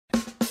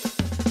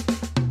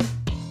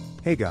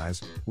Hey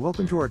guys,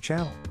 welcome to our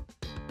channel.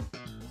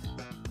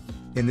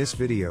 In this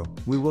video,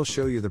 we will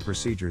show you the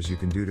procedures you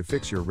can do to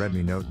fix your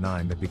Redmi Note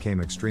 9 that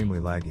became extremely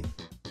laggy.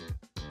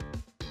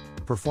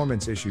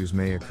 Performance issues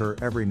may occur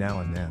every now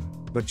and then,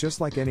 but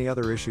just like any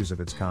other issues of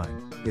its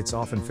kind, it's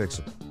often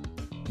fixable.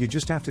 You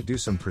just have to do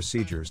some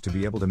procedures to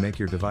be able to make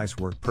your device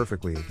work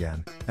perfectly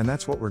again, and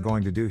that's what we're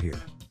going to do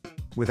here.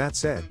 With that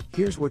said,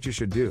 here's what you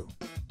should do.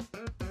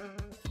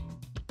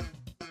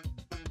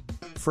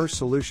 First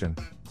solution,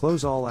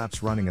 close all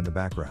apps running in the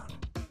background.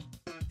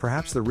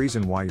 Perhaps the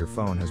reason why your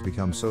phone has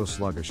become so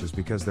sluggish is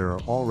because there are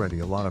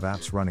already a lot of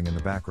apps running in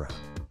the background.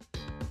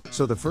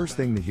 So the first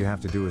thing that you have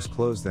to do is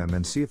close them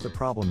and see if the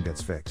problem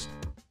gets fixed.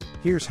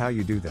 Here's how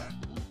you do that.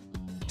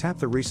 Tap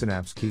the Recent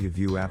Apps key to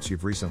view apps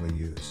you've recently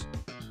used.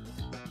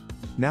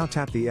 Now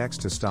tap the X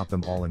to stop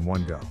them all in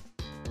one go.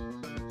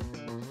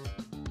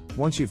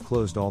 Once you've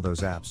closed all those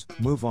apps,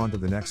 move on to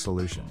the next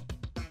solution.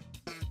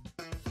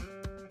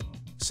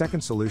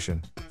 Second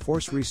solution,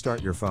 force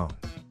restart your phone.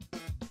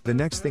 The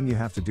next thing you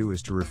have to do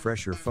is to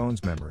refresh your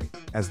phone's memory,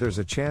 as there's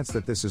a chance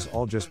that this is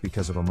all just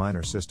because of a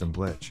minor system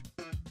glitch.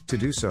 To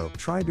do so,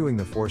 try doing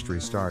the forced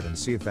restart and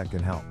see if that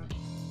can help.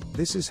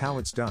 This is how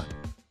it's done.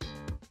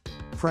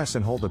 Press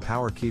and hold the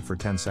power key for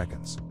 10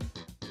 seconds.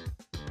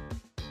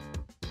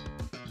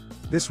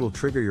 This will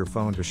trigger your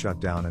phone to shut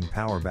down and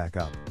power back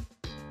up.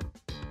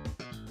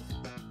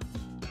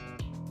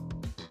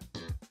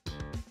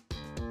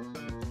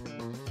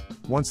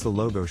 Once the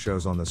logo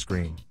shows on the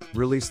screen,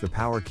 release the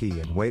power key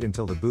and wait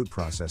until the boot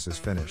process is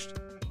finished.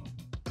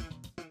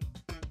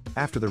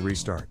 After the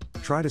restart,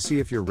 try to see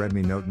if your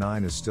Redmi Note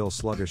 9 is still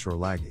sluggish or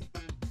laggy.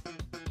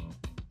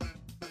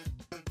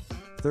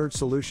 Third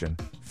solution,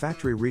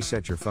 factory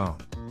reset your phone.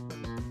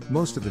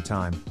 Most of the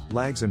time,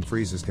 lags and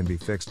freezes can be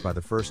fixed by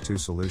the first two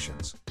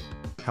solutions.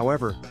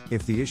 However,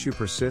 if the issue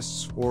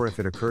persists or if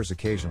it occurs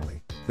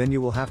occasionally, then you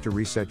will have to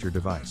reset your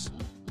device.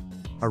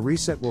 A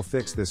reset will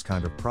fix this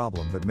kind of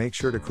problem, but make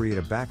sure to create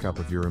a backup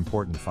of your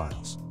important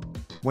files.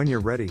 When you're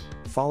ready,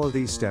 follow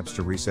these steps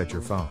to reset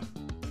your phone.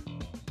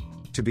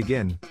 To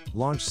begin,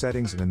 launch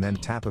Settings and then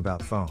tap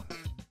About Phone.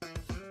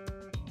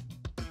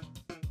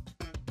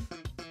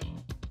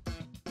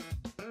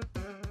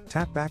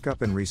 Tap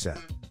Backup and Reset.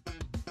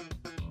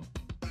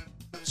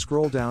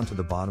 Scroll down to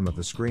the bottom of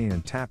the screen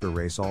and tap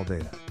Erase All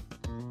Data.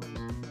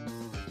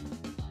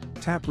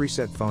 Tap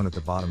Reset Phone at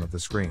the bottom of the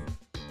screen.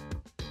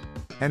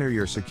 Enter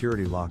your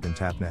security lock and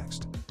tap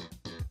Next.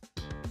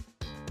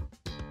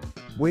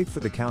 Wait for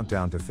the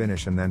countdown to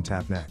finish and then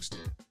tap Next.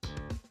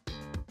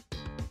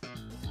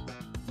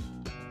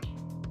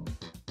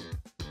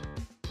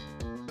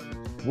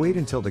 Wait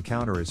until the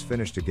counter is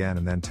finished again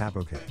and then tap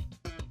OK.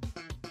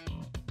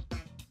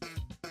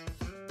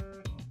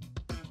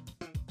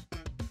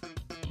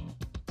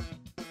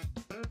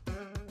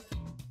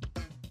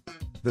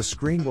 The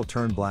screen will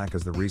turn black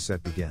as the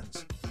reset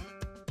begins.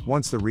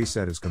 Once the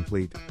reset is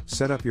complete,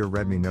 set up your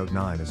Redmi Note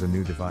 9 as a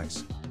new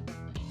device.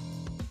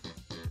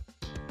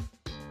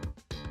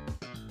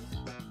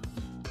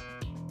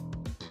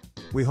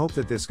 We hope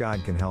that this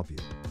guide can help you.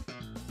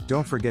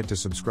 Don't forget to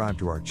subscribe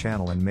to our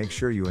channel and make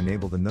sure you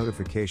enable the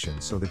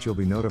notifications so that you'll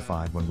be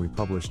notified when we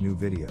publish new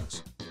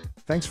videos.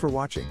 Thanks for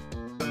watching.